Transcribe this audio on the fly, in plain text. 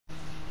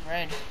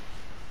red.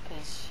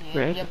 Cause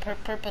Red? your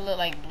purple look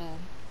like blue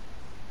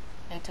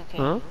in 2K.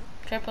 Huh?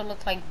 Purple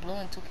looks like blue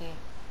in 2K. You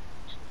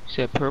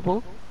said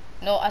purple?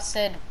 No, I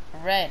said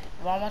red.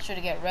 Well, I want you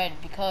to get red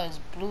because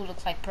blue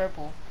looks like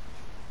purple.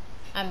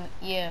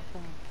 Yeah.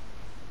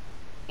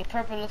 Your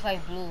purple looks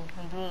like blue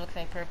and blue looks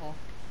like purple.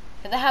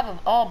 Cause I have an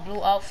all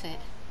blue outfit.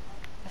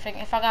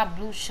 If I got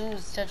blue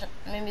shoes, just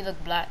make me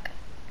look black.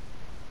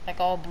 Like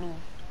all blue.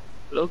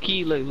 Low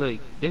key, look,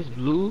 this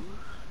blue.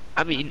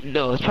 I mean,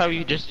 no, it's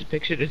probably just a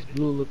picture. This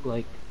blue look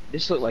like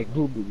this look like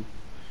boo boo.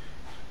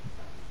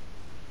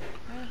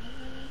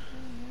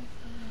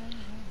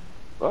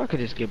 Or I could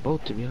just get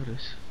both, to be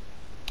honest.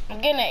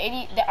 I'm getting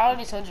an 80. I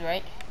already told you,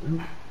 right?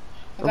 I'm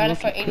I got it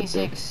for looking good,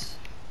 86.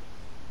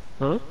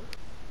 though. Huh?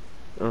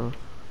 Oh,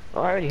 I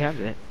already have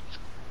that.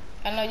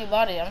 I know you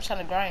bought it. I'm trying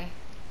to grind.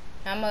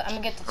 I'm gonna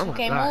get the Oh my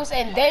 2K God. moves,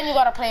 and then you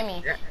gotta play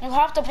me. Yeah. You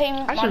have to pay me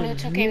I my should new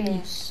 2K really-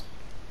 moves.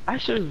 I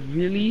should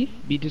really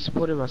be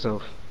disappointed in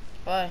myself.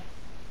 Why?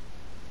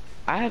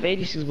 I have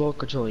 86 ball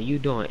control and you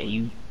don't, and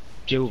you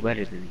dribble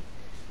better than me.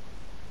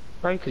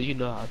 Probably because you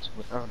know how to.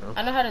 I don't know.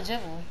 I know how to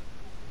dribble.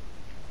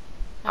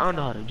 I don't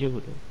know how to dribble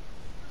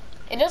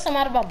though. It doesn't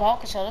matter about ball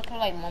control. Look at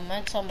like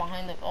momentum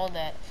behind it, all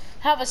that.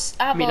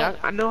 I mean,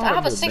 I know how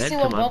have to a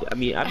 61 momentum. ball. I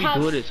mean, I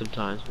be doing it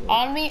sometimes. Bro.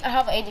 On me, I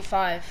have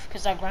 85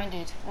 because I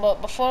grinded.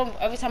 But before,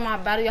 every time I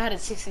battle, I had a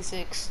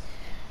 66.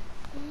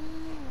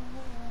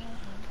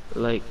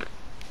 Like,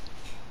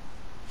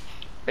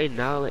 right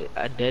now, like,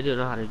 I don't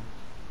know how to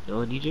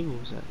know any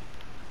dribbles.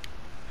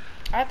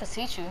 I have to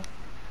teach you.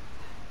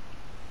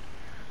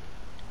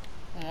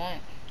 You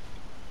want?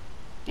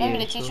 You want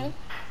me to teach you?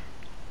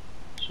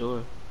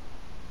 Sure.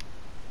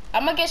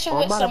 I'm gonna get you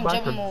with some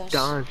dribble moves.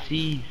 Don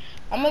C's.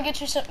 I'm gonna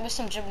get you with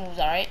some dribble moves,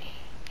 alright?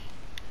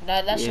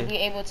 That should be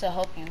able to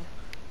help you.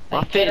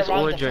 My fit is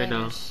orange right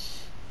now.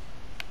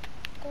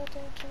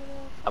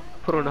 I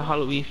put on a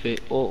Halloween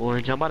fit, all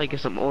orange. I'm about to get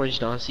some orange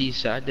Don C's.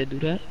 So I did do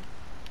that.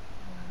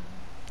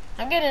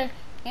 I'm getting.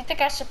 You think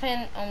I should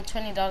spend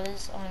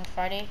 $20 on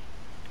Friday?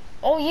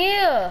 Oh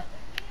yeah,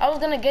 I was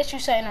gonna get you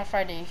something on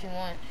Friday if you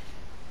want.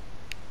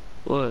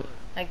 What?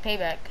 Like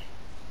payback.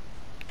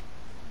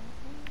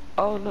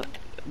 Oh no,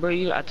 bro.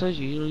 I told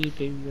you, you don't need to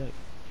pay me back.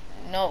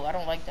 No, I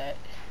don't like that.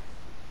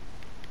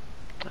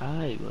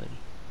 Alright, buddy.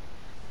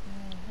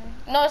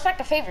 No, it's like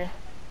a favor.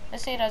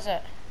 Let's see it as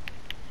that.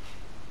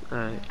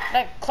 Alright.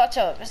 Like clutch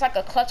up. It's like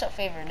a clutch up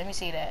favor. Let me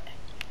see that.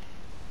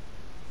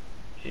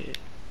 Yeah.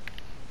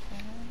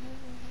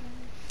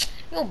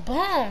 Yo,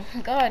 bomb!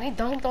 God, he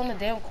dunked on the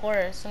damn court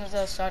as soon as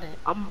I shot it.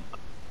 I'm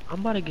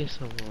about to get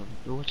some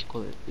what you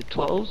call it? The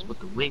 12s with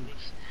the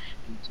wings.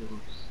 The 12s.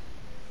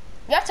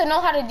 You have to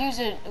know how to use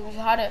it.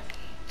 How to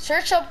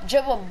search up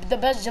dribble, the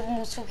best dribble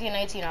moves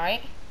 2K19. All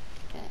right.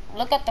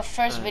 Look at the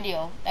first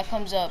video that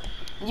comes up.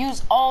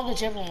 Use all the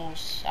dribble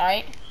moves. All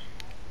right.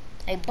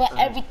 Like, but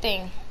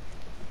everything.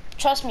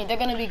 Trust me, they're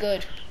gonna be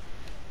good.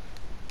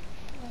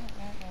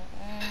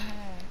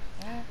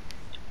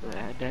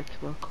 Add that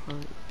to my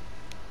card.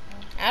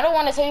 I don't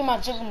want to tell you my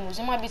dribble moves.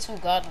 It might be too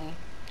godly.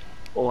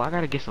 Oh, I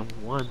gotta get some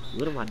ones.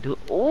 What am I doing?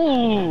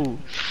 Oh,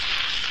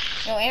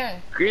 Yo,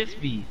 Aaron.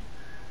 crispy.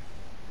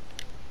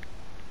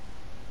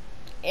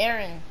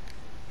 Aaron,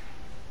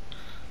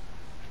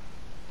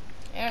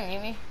 you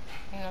me?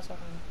 You're not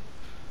talking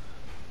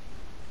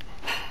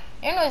to me.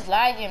 Aaron is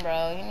lagging,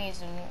 bro. He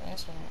needs a new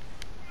instrument.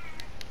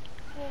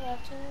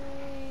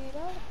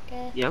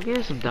 Yeah, I'm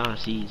getting some Don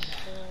C's.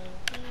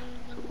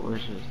 Some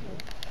oranges.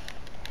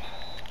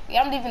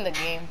 Yeah, I'm leaving the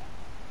game.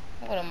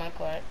 I'm going to my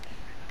card.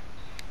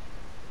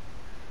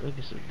 I'll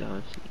get some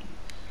Don C's.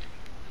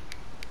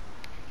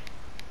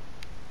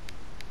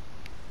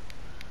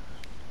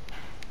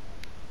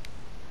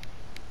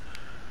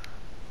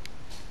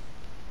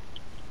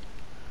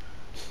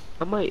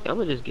 I'm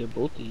gonna just get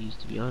both of these,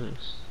 to be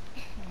honest.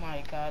 Oh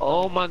my god.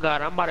 Oh my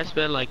god, I'm about to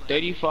spend like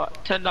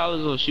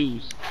 $10 on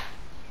shoes.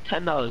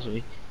 $10,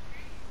 wait.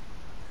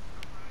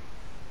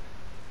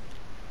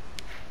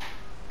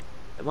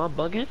 Am I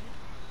bugging?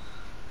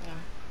 No.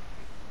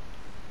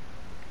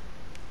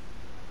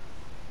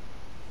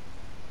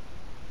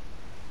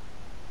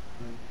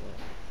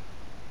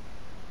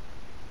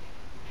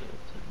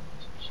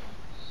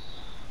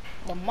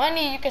 The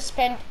money you can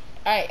spend,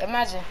 alright,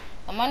 imagine.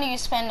 The money you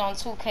spend on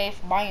 2K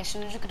for buying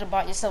shoes, you could have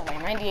bought yourself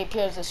like 98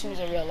 pairs of shoes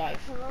in real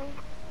life.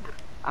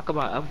 I could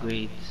buy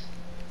upgrades.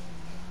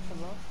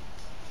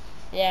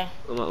 Yeah.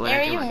 When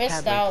Aaron, you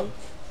missed out.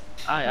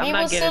 I'm We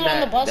was still on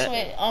the bus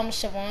with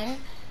Siobhan,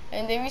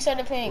 and then we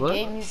started playing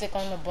gay music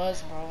on the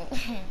bus, bro.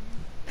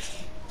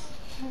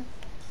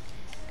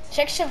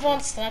 Check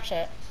Siobhan's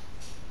Snapchat.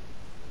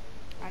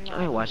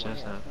 I ain't watching that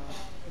stuff.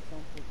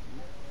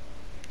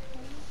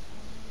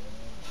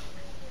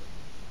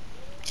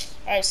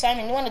 Alright,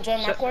 Simon, you want to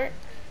join my court?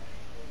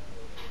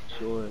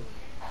 Sure.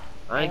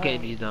 I ain't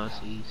getting these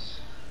Nazis.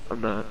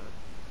 I'm not.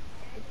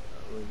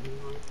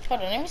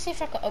 Hold on, let me see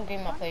if I can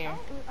upgrade my player.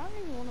 I don't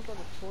even want to go to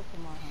school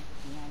tomorrow.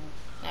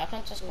 Nah, I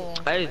come to school.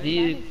 I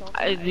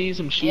just need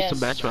some shoes to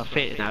match my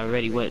fit, and I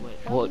already went.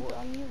 Bought.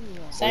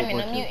 Simon,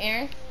 unmute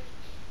Aaron.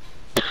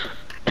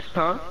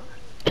 Huh?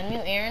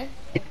 Unmute Aaron.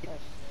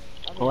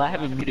 Oh, I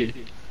haven't muted.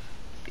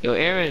 Yo,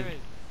 Aaron.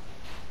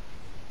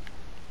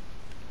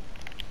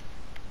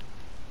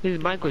 His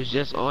mic was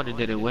just on and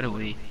then it went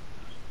away.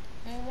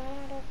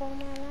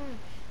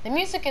 The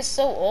music is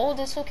so old,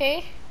 it's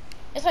okay.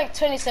 It's like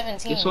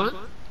 2017. This one?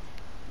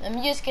 The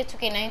music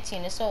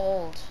 2K19, it's so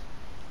old.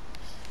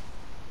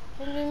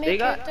 They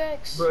got,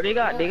 bro. They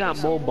got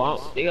more bomb.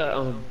 They got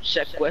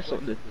Shaq West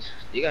on the.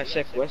 They got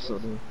Shaq West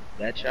on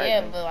that track.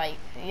 Yeah, bro. but like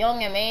Young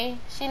Ma,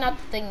 she not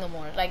the thing no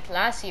more. Like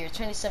last year,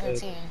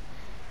 2017,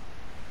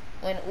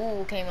 when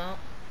Ooh came out.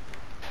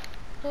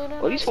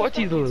 Oh, these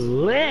 14s look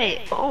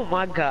lit. Oh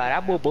my god, I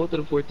bought both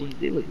of the 14s.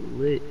 They look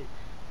lit.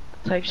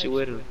 Type shit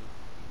with them.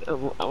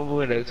 I'm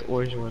with this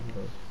orange one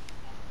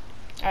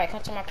though. Alright,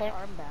 come to my court.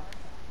 I'm back.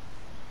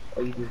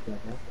 Oh, you just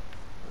got that?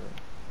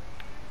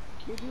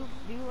 Do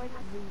you like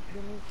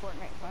the new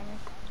Fortnite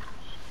finals?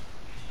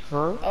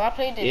 Huh? Oh, I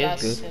played it Yeah,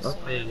 last it's good. I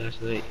season. played it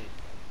last night.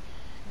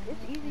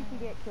 It's easy to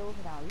get kills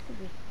now. You can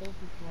just kill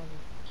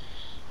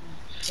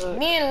people.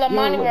 Me and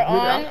Lamani were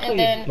on, and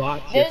then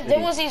there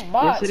was these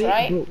bots, yesterday,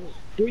 right?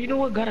 Bro, you know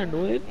what got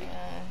annoyed?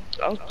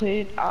 Yeah. I was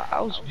playing. I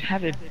was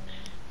having.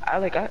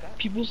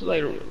 People was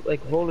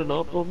like rolling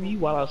up on me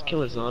while I was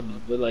killing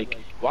zombies, but like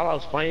while I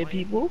was fighting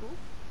people,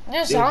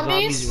 There's there was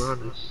zombies? zombies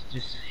around us,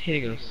 just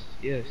hitting us.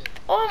 Yes.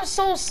 Oh, I'm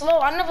so slow.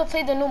 I never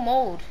played the new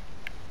mode.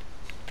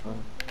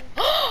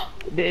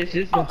 It's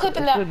just I'm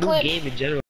clipping it's that a new clip. game in general.